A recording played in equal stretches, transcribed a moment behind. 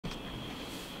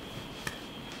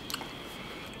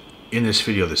In this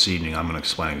video this evening, I'm going to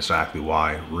explain exactly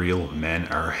why real men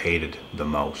are hated the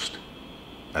most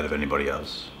out of anybody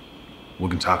else. We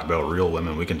can talk about real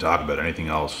women, we can talk about anything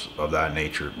else of that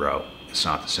nature, bro. It's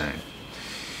not the same.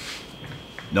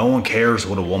 No one cares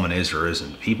what a woman is or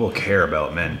isn't. People care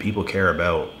about men. People care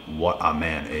about what a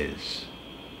man is.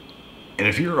 And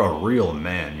if you're a real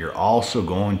man, you're also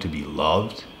going to be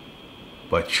loved,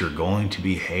 but you're going to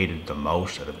be hated the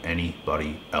most out of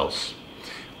anybody else.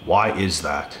 Why is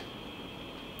that?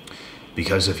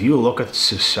 Because if you look at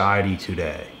society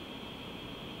today,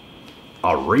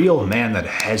 a real man that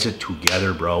has it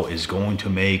together, bro, is going to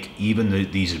make even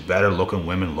these better looking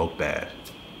women look bad.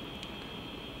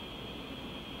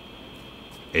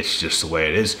 It's just the way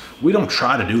it is. We don't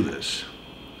try to do this.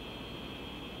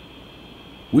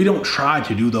 We don't try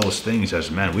to do those things as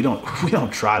men. We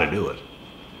don't try to do it.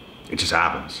 It just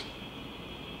happens.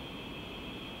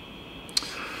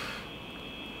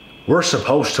 We're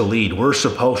supposed to lead. We're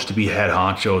supposed to be head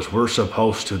honchos. We're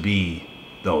supposed to be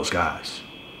those guys.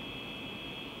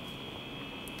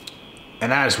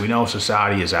 And as we know,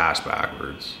 society is ass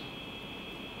backwards.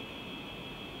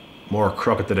 More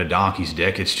crooked than a donkey's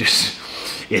dick. It's just,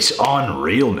 it's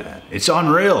unreal, man. It's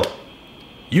unreal.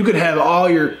 You could have all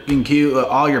your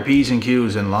P's and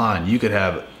Q's in line. You could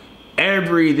have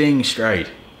everything straight.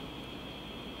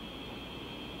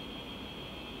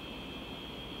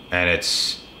 And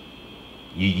it's,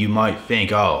 you might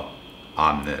think, oh,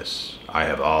 I'm this. I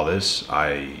have all this.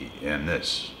 I am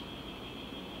this.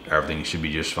 Everything should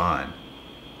be just fine.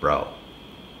 Bro,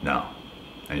 no.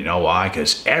 And you know why?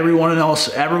 Because everyone else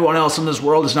in this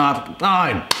world is not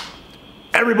fine.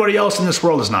 Everybody else in this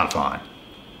world is not fine.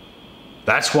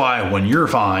 That's why when you're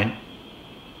fine,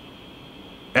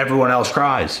 everyone else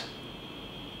cries.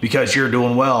 Because you're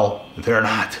doing well, they're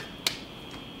not.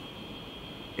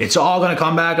 It's all going to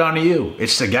come back onto you.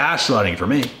 It's the gaslighting for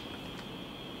me.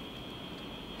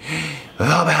 The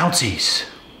bouncies.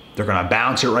 They're going to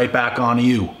bounce it right back onto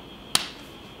you.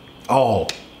 Oh,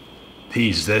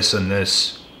 he's this and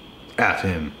this. F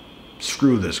him.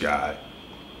 Screw this guy.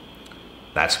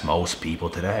 That's most people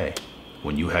today.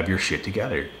 When you have your shit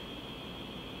together.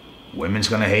 Women's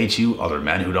going to hate you. Other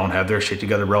men who don't have their shit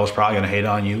together, bro, is probably going to hate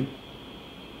on you.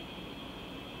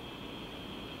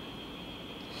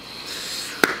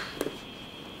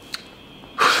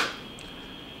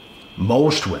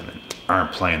 Most women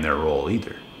aren't playing their role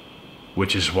either,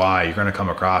 which is why you're going to come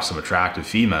across some attractive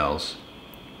females,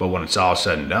 but when it's all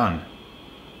said and done,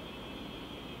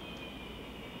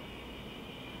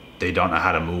 they don't know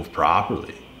how to move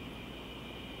properly.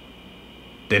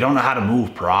 They don't know how to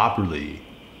move properly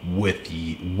with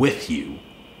you.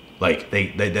 Like,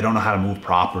 they don't know how to move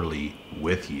properly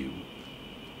with you.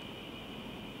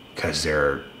 Because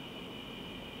they're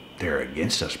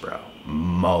against us, bro.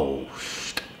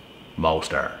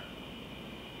 Most are.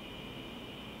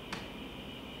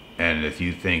 And if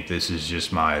you think this is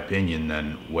just my opinion,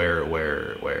 then where's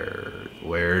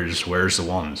the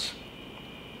ones?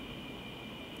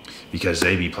 Because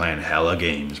they be playing hella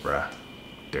games, bruh.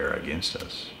 They're against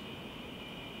us.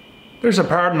 There's a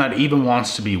part of them that even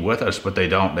wants to be with us, but they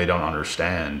don't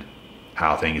understand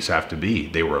how things have to be.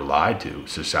 They were lied to.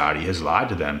 Society has lied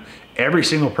to them. Every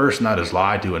single person that is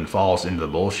lied to and falls into the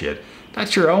bullshit,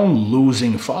 that's your own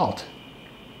losing fault.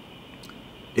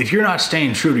 If you're not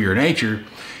staying true to your nature,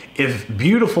 if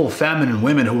beautiful feminine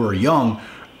women who are young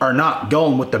are not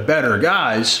going with the better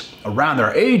guys around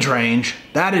their age range,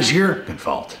 that is your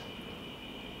fault.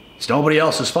 It's nobody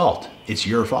else's fault. It's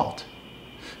your fault.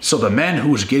 So the men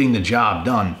who's getting the job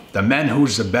done, the men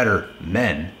who's the better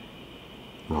men,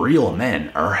 real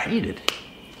men, are hated.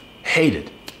 Hated.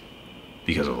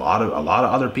 Because a lot of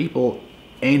other people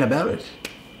ain't about it.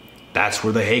 That's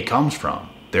where the hate comes from.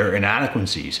 Their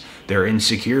inadequacies, their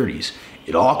insecurities.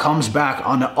 It all comes back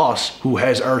onto us who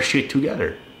has our shit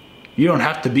together. You don't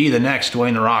have to be the next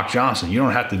Dwayne "The Rock" Johnson. You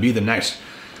don't have to be the next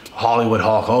Hollywood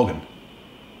Hulk Hogan.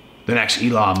 The next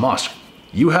Elon Musk.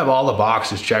 You have all the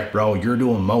boxes checked, bro. You're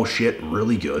doing most shit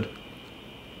really good.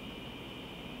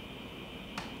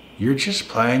 You're just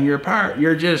playing your part.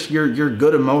 You're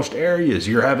good in most areas.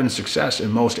 You're having success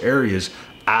in most areas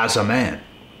as a man.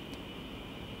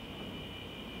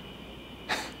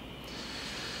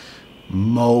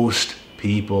 Most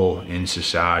people in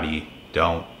society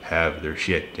don't have their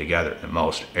shit together in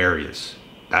most areas.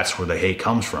 That's where the hate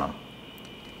comes from.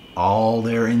 All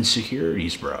their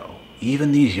insecurities, bro.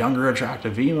 Even these younger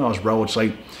attractive females, bro, it's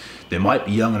like they might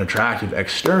be young and attractive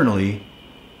externally.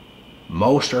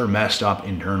 Most are messed up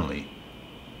internally.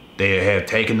 They have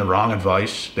taken the wrong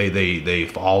advice. They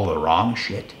follow the wrong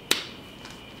shit.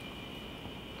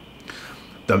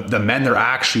 the men they're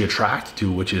actually attracted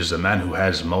to, which is the men who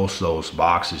has most of those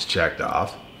boxes checked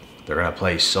off, they're going to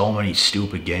play so many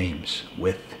stupid games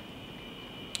with.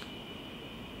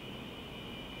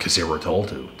 Because they were told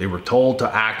to. They were told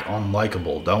to act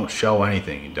unlikable. Don't show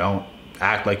anything. Don't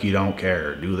act like you don't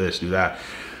care. Do this, do that.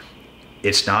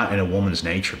 It's not in a woman's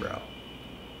nature, bro.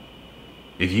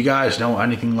 If you guys know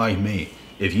anything like me,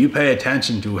 if you pay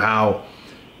attention to how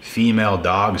female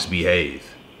dogs behave,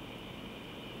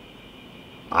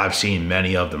 I've seen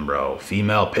many of them, bro.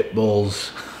 Female pit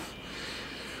bulls,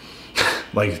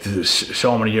 like there's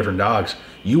so many different dogs.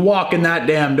 You walk in that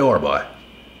damn door, boy,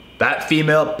 that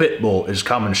female pit bull is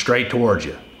coming straight towards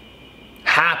you.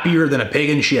 Happier than a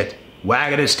pig in shit.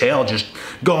 Wagging its tail, just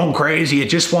going crazy. It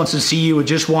just wants to see you. It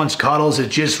just wants cuddles.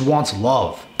 It just wants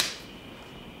love.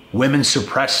 Women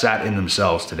suppress that in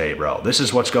themselves today, bro. This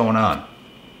is what's going on.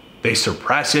 They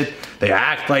suppress it. They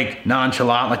act like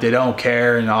nonchalant, like they don't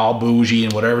care and all bougie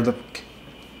and whatever the...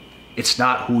 It's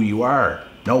not who you are.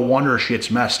 No wonder shit's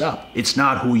messed up. It's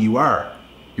not who you are.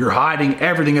 You're hiding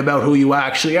everything about who you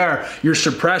actually are. You're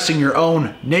suppressing your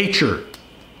own nature.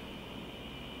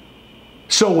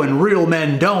 So when real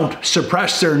men don't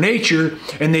suppress their nature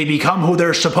and they become who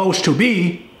they're supposed to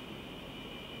be,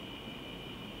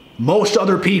 most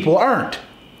other people aren't,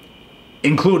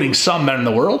 including some men in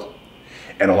the world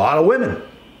and a lot of women.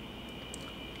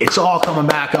 It's all coming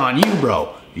back on you,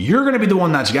 bro. You're going to be the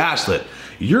one that's gaslit.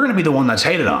 You're going to be the one that's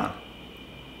hated on.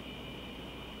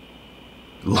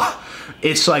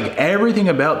 It's like everything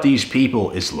about these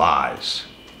people is lies.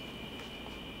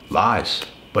 Lies.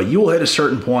 But you will hit a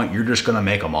certain point, you're just going to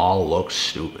make them all look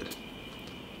stupid.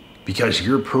 Because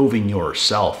you're proving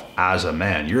yourself as a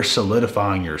man. You're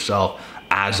solidifying yourself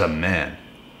as a man.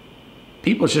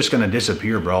 People's just going to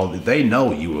disappear, bro. They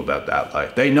know you about that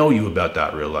life. They know you about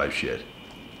that real life shit.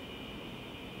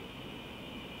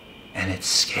 And it's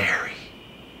scary.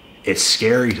 It's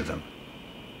scary to them.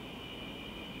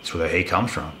 That's where the hate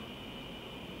comes from.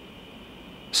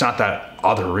 It's not that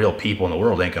other real people in the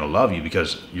world ain't going to love you,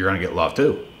 because you're going to get loved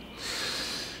too.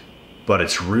 But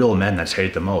it's real men that's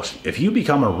hated the most. If you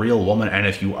become a real woman, and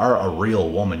if you are a real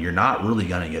woman, you're not really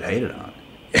going to get hated on.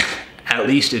 At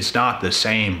least it's not the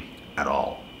same at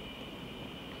all.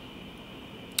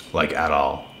 Like at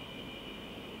all.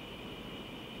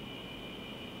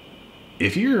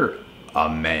 If you're a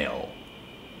male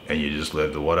and you just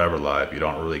live the whatever life, you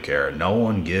don't really care. No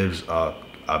one gives a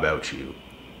about you.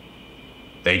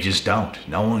 They just don't.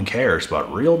 No one cares.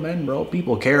 But real men, bro,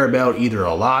 people care about either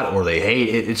a lot or they hate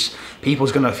it. It's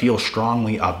people's gonna feel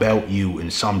strongly about you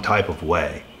in some type of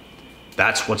way.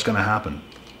 That's what's gonna happen.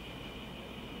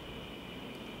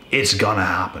 It's gonna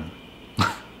happen.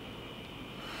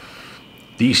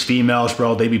 These females,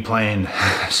 bro, they be playing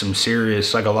some serious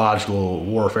psychological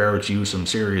warfare with you, some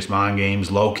serious mind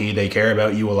games. Low-key, they care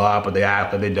about you a lot, but they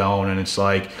act like they don't. And it's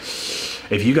like,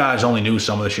 if you guys only knew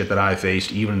some of the shit that I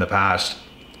faced, even in the past,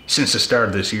 since the start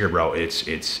of this year, bro,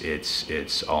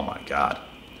 it's oh my God.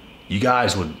 You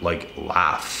guys would like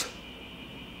laugh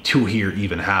to hear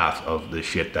even half of the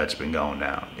shit that's been going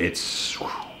down. It's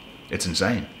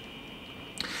insane.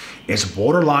 It's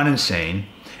borderline insane,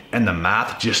 and the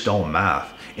math just don't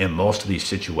math. In most of these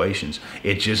situations,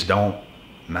 it just don't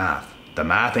math. The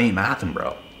math ain't mathing,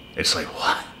 bro. It's like,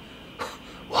 what?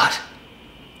 What?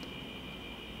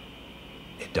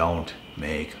 It don't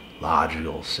make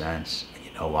logical sense. And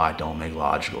you know why it don't make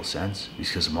logical sense?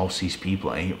 Because most of these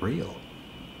people ain't real.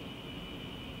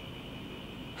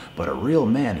 But a real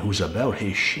man who's about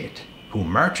his shit, who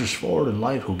marches forward in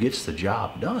life, who gets the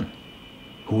job done,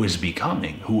 who is become,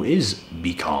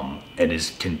 and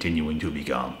is continuing to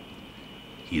become,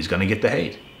 he's gonna get the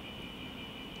hate.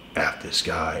 F this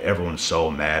guy. Everyone's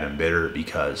so mad and bitter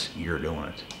because you're doing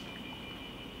it.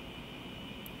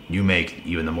 You make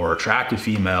even the more attractive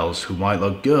females who might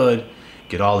look good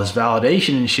get all this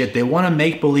validation and shit. They want to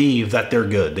make believe that they're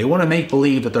good. They want to make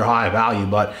believe that they're high value,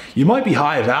 but you might be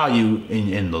high value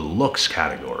in the looks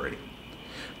category,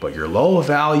 but you're low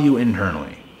value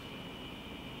internally.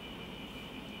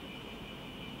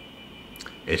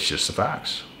 It's just the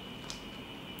facts.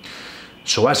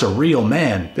 So as a real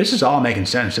man, this is all making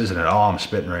sense, isn't it? All I'm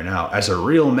spitting right now. As a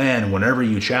real man, whenever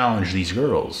you challenge these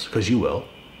girls, because you will,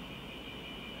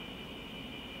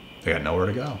 they got nowhere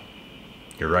to go.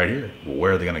 You're right here. Well,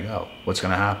 where are they going to go? What's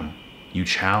going to happen? You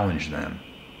challenge them.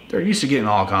 They're used to getting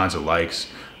all kinds of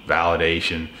likes,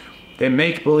 validation. They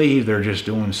make believe they're just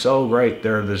doing so great.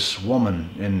 They're this woman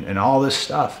and all this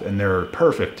stuff, and they're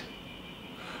perfect.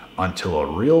 Until a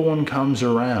real one comes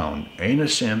around, ain't a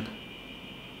simp,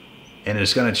 and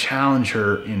is going to challenge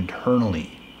her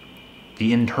internally.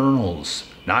 The internals,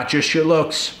 not just your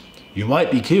looks, You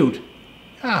might be cute.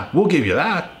 Yeah, we'll give you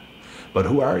that. But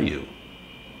who are you?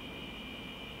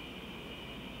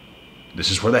 This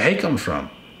is where the hate comes from.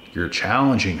 You're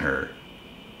challenging her.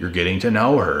 You're getting to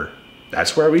know her.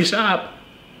 That's where we stop.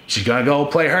 She's gonna go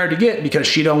play hard to get because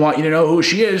she don't want you to know who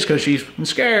she is because she's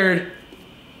scared.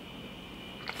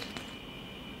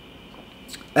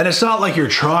 And it's not like you're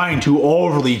trying to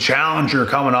overly challenge her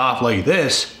coming off like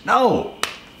this. No.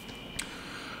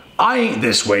 I ain't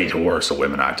this way towards the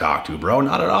women I talk to, bro.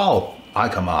 Not at all. I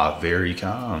come off very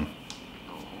calm.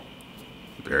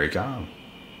 Very calm.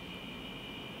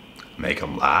 Make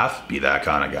them laugh. Be that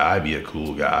kind of guy. Be a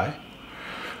cool guy.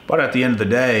 But at the end of the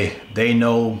day, they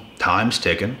know time's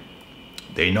ticking.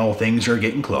 They know things are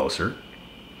getting closer.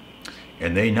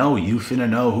 And they know you finna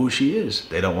know who she is.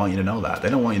 They don't want you to know that. They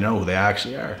don't want you to know who they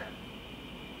actually are.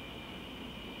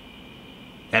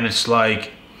 And it's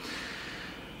like,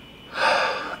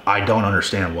 I don't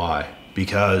understand why.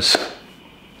 Because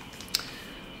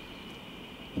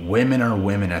women are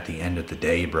women at the end of the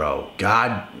day, bro.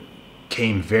 God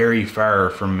came very far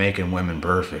from making women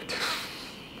perfect.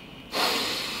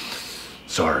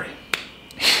 Sorry.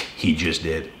 He just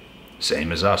did.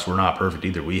 Same as us. We're not perfect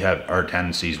either. We have our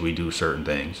tendencies. We do certain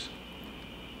things.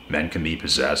 Men can be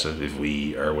possessive. If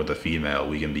we are with a female,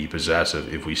 we can be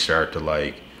possessive. If we start to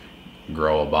like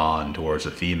grow a bond towards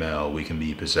a female, we can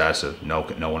be possessive. No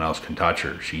one else can touch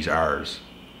her. She's ours.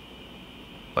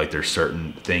 Like there's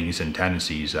certain things and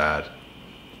tendencies that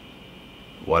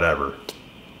whatever.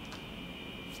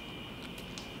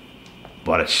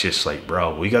 But it's just like,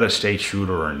 bro, we got to stay true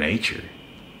to our nature.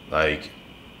 Like,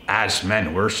 as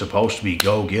men, we're supposed to be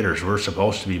go-getters. We're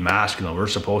supposed to be masculine. We're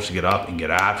supposed to get up and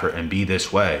get after it and be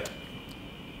this way.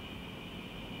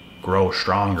 Grow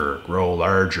stronger, grow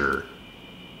larger.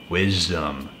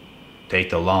 Wisdom. Take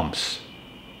the lumps.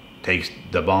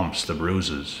 Take the bumps, the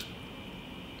bruises.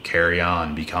 Carry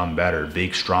on, become better.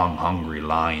 Big, strong, hungry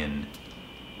lion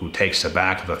who takes the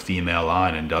back of a female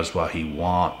lion and does what he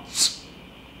wants.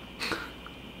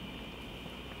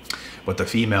 But the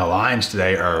female lions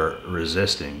today are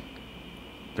resisting.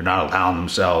 They're not allowing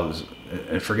themselves,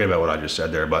 and forget about what I just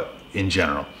said there, but in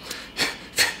general,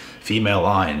 female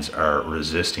lions are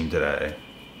resisting today.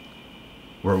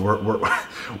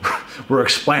 We're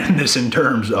explaining this in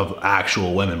terms of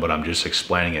actual women, but I'm just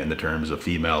explaining it in the terms of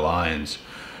female lions.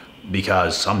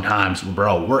 Because sometimes,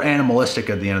 bro, we're animalistic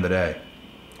at the end of the day.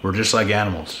 We're just like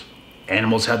animals.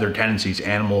 Animals have their tendencies.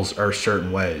 Animals are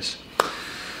certain ways.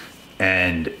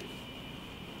 And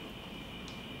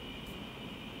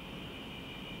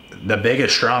the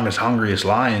biggest, strongest, hungriest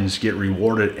lions get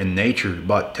rewarded in nature.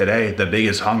 But today, the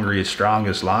biggest, hungriest,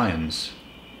 strongest lions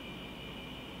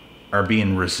are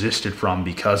being resisted from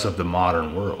because of the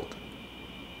modern world.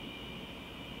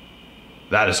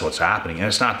 That is what's happening. And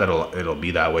it's not that it'll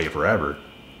be that way forever.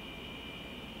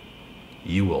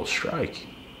 You will strike.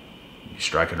 You're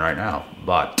striking right now.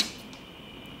 But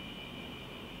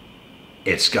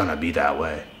it's gonna be that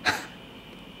way.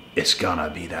 It's gonna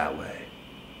be that way.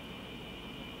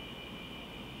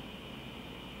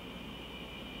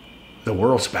 The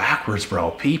world's backwards,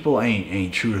 bro. People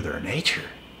ain't true to their nature.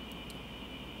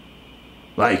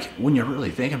 Like, when you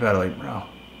really think about it, like, bro,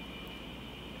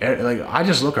 like, I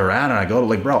just look around and I go,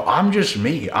 like, bro, I'm just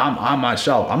me. I'm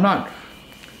myself. I'm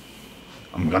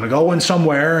gonna go in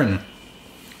somewhere and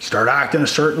start acting a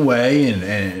certain way.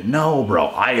 And no, bro,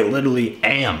 I literally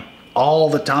am all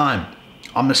the time.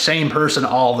 I'm the same person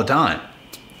all the time.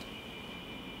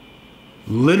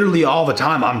 Literally all the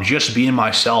time. I'm just being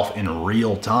myself in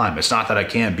real time. It's not that I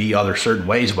can't be other certain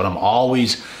ways, but I'm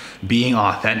always being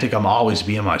authentic. I'm always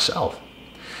being myself.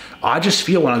 I just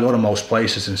feel when I go to most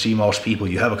places and see most people,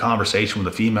 you have a conversation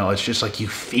with a female, it's just like you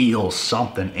feel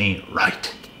something ain't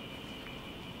right.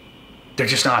 They're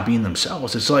just not being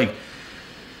themselves. It's like,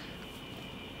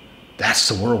 that's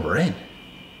the world we're in.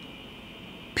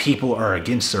 People are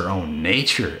against their own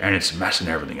nature and it's messing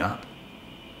everything up.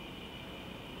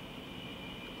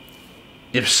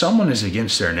 If someone is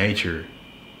against their nature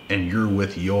and you're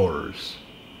with yours,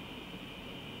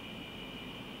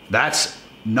 that's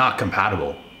not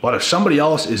compatible. But if somebody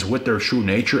else is with their true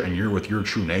nature and you're with your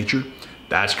true nature,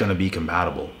 that's going to be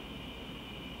compatible.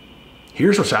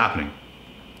 Here's what's happening.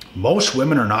 Most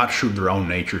women are not true to their own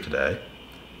nature today.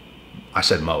 I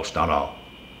said most, not all.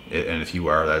 And if you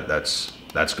are, that's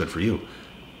good for you.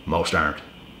 Most aren't.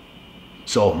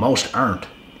 So most aren't.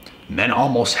 Men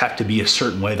almost have to be a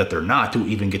certain way that they're not to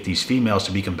even get these females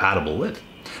to be compatible with.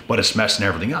 But it's messing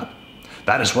everything up.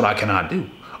 That is what I cannot do.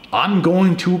 I'm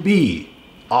going to be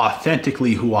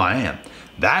authentically who I am.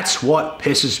 That's what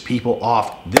pisses people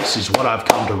off. This is what I've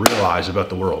come to realize about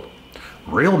the world.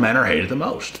 Real men are hated the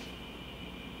most.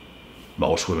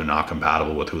 Most women not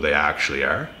compatible with who they actually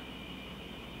are.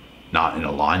 Not in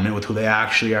alignment with who they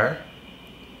actually are.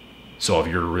 So if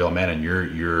you're a real man and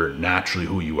you're naturally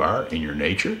who you are in your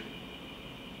nature,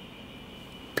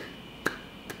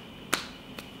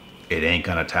 it ain't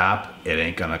gonna tap, it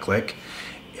ain't gonna click,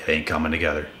 it ain't coming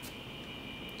together.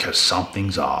 Cause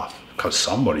something's off, cause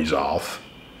somebody's off,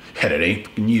 and it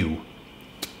ain't you.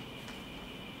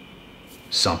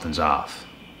 Something's off.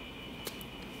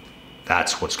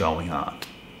 That's what's going on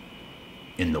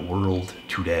in the world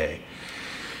today.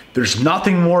 There's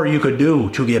nothing more you could do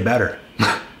to get better.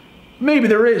 Maybe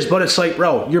there is, but it's like,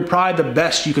 bro, you're probably the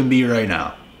best you can be right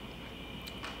now.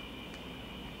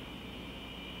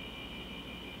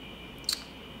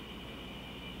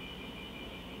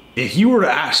 If you were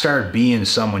to start being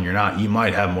someone you're not, you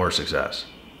might have more success.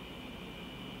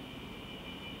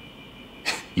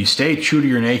 You stay true to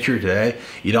your nature today,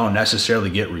 you don't necessarily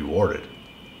get rewarded.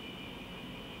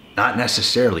 Not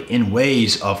necessarily. In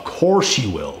ways, of course you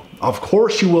will. Of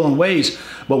course you will in ways,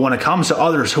 but when it comes to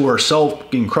others who are so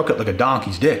fucking crooked like a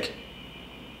donkey's dick,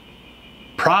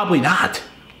 probably not.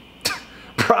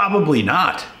 Probably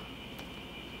not.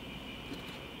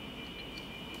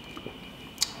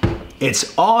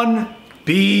 It's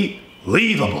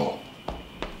unbelievable,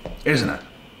 isn't it?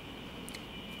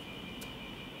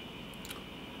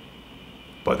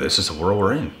 But this is the world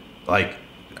we're in. Like,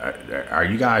 are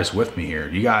you guys with me here?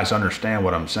 Do you guys understand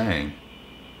what I'm saying?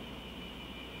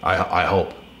 I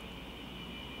hope.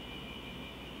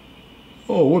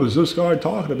 Oh, what is this guy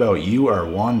talking about? You are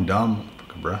one dumb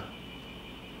bruh.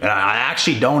 And I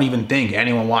actually don't even think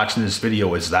anyone watching this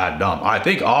video is that dumb. I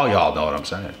think all y'all know what I'm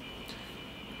saying.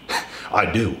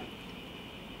 I do.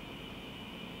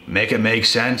 Make it make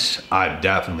sense? I've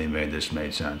definitely made this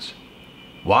make sense.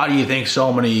 Why do you think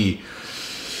so many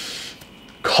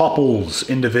couples,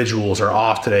 individuals are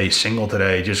off today, single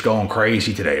today, just going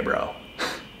crazy today, bro?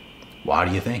 Why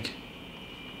do you think?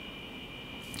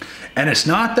 And it's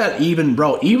not that even,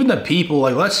 bro, even the people,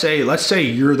 like, let's say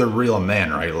you're the real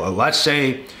man, right? Let's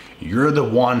say you're the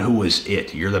one who is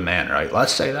it. You're the man, right?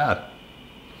 Let's say that.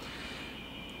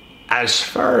 As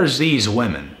far as these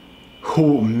women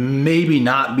who maybe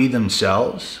not be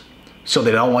themselves, so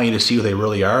they don't want you to see who they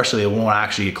really are, so they won't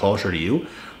actually get closer to you,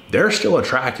 they're still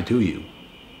attracted to you.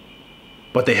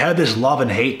 But they have this love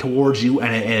and hate towards you,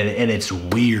 and it's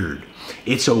weird.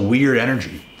 It's a weird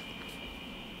energy.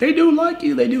 They do like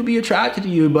you, they do be attracted to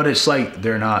you, but it's like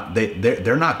they're not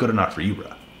good enough for you,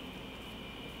 bro.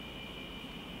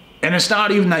 And it's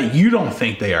not even that you don't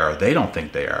think they are, or they don't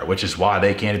think they are, which is why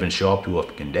they can't even show up to a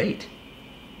fucking date.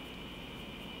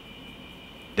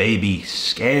 They be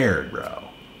scared, bro.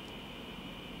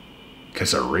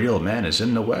 Because a real man is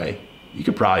in the way. You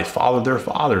could probably father their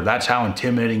father. That's how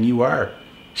intimidating you are.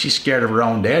 She's scared of her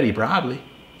own daddy, probably.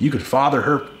 You could father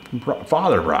her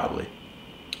father, probably.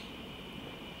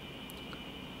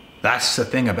 That's the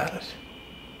thing about it.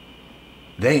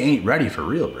 They ain't ready for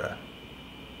real, bro.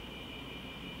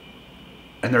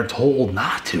 And they're told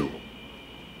not to.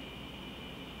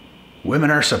 Women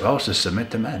are supposed to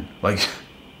submit to men. Like,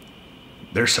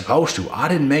 they're supposed to. I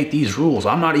didn't make these rules.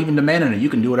 I'm not even demanding it. You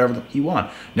can do whatever you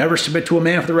want. Never submit to a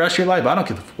man for the rest of your life. I don't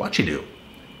give a what you do.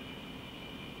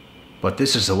 But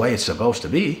this is the way it's supposed to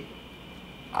be.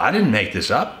 I didn't make this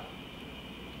up.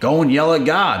 Go and yell at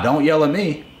God. Don't yell at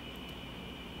me.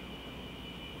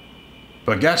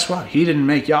 But guess what? He didn't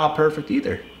make y'all perfect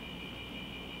either.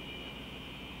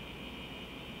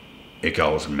 It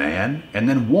goes man and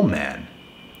then woman.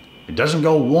 It doesn't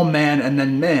go woman and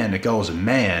then man. It goes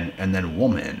man and then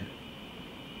woman.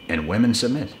 And women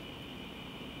submit.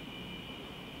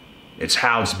 It's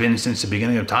how it's been since the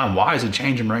beginning of time. Why is it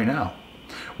changing right now?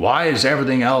 Why is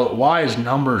everything else, why is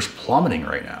numbers plummeting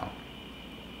right now?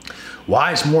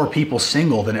 Why is more people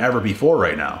single than ever before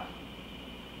right now?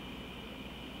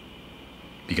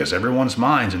 Because everyone's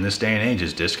minds in this day and age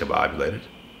is discombobulated.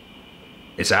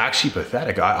 It's actually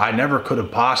pathetic. I never could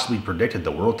have possibly predicted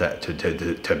the world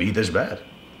to be this bad.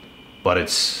 But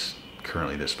it's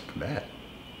currently this bad.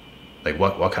 Like,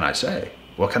 what can I say?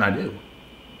 What can I do?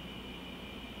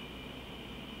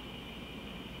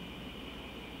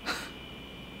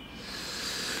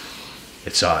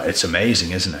 It's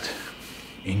amazing, isn't it?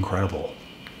 Incredible.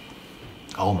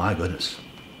 Oh my goodness.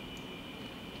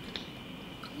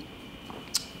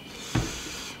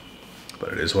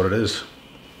 But it is what it is.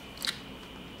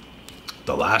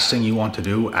 The last thing you want to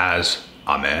do as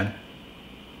a man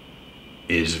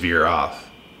is veer off.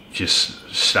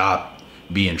 Just stop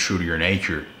being true to your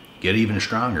nature. Get even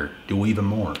stronger. Do even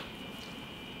more.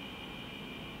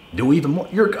 Do even more.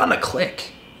 You're gonna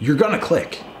click. You're gonna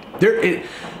click.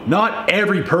 Not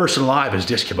every person alive is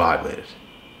discombobulated.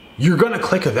 You're going to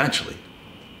click eventually.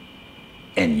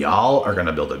 And y'all are going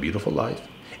to build a beautiful life.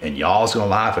 And y'all's going to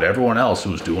laugh at everyone else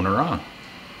who's doing it wrong.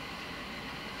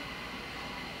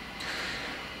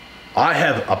 I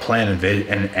have a plan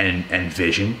and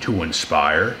vision to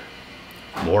inspire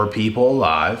more people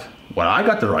alive when I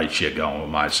got the right shit going with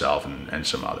myself and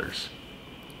some others.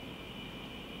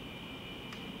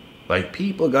 Like,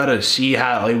 people gotta see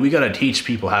how, like, we gotta teach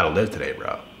people how to live today,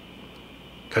 bro.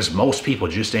 Because most people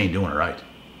just ain't doing it right.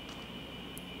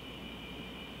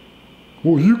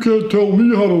 Well, you can't tell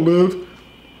me how to live.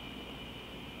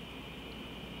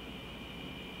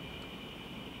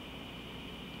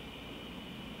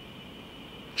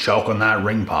 Choke on that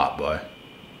ring pop, boy.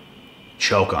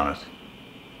 Choke on it.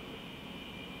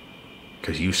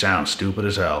 Because you sound stupid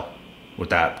as hell with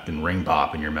that ring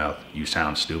pop in your mouth. You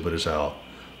sound stupid as hell.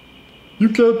 You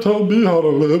can't tell me how to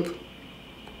live.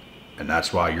 And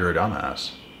that's why you're a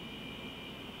dumbass.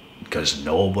 Because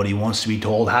nobody wants to be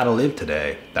told how to live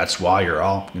today. That's why you're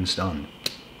all stunned.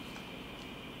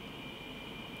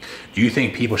 Do you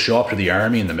think people show up to the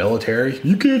army and the military?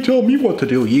 You can't tell me what to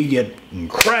do. You get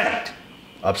cracked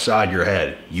upside your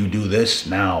head. You do this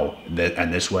now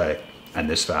and this way and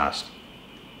this fast.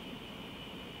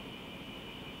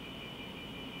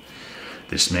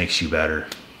 This makes you better.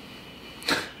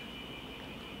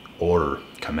 Order,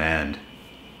 command,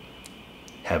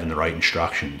 having the right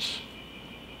instructions.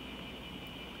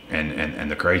 And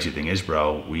the crazy thing is,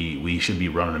 bro, we should be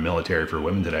running a military for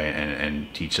women today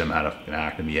and teach them how to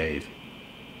act and behave.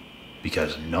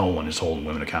 Because no one is holding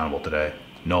women accountable today.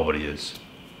 Nobody is.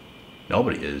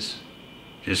 Nobody is.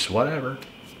 Just whatever.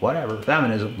 Whatever.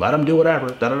 Feminism. Let them do whatever.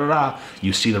 Da da da da.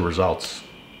 You see the results.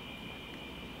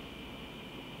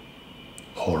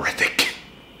 Horrific.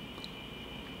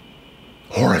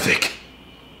 Horrific.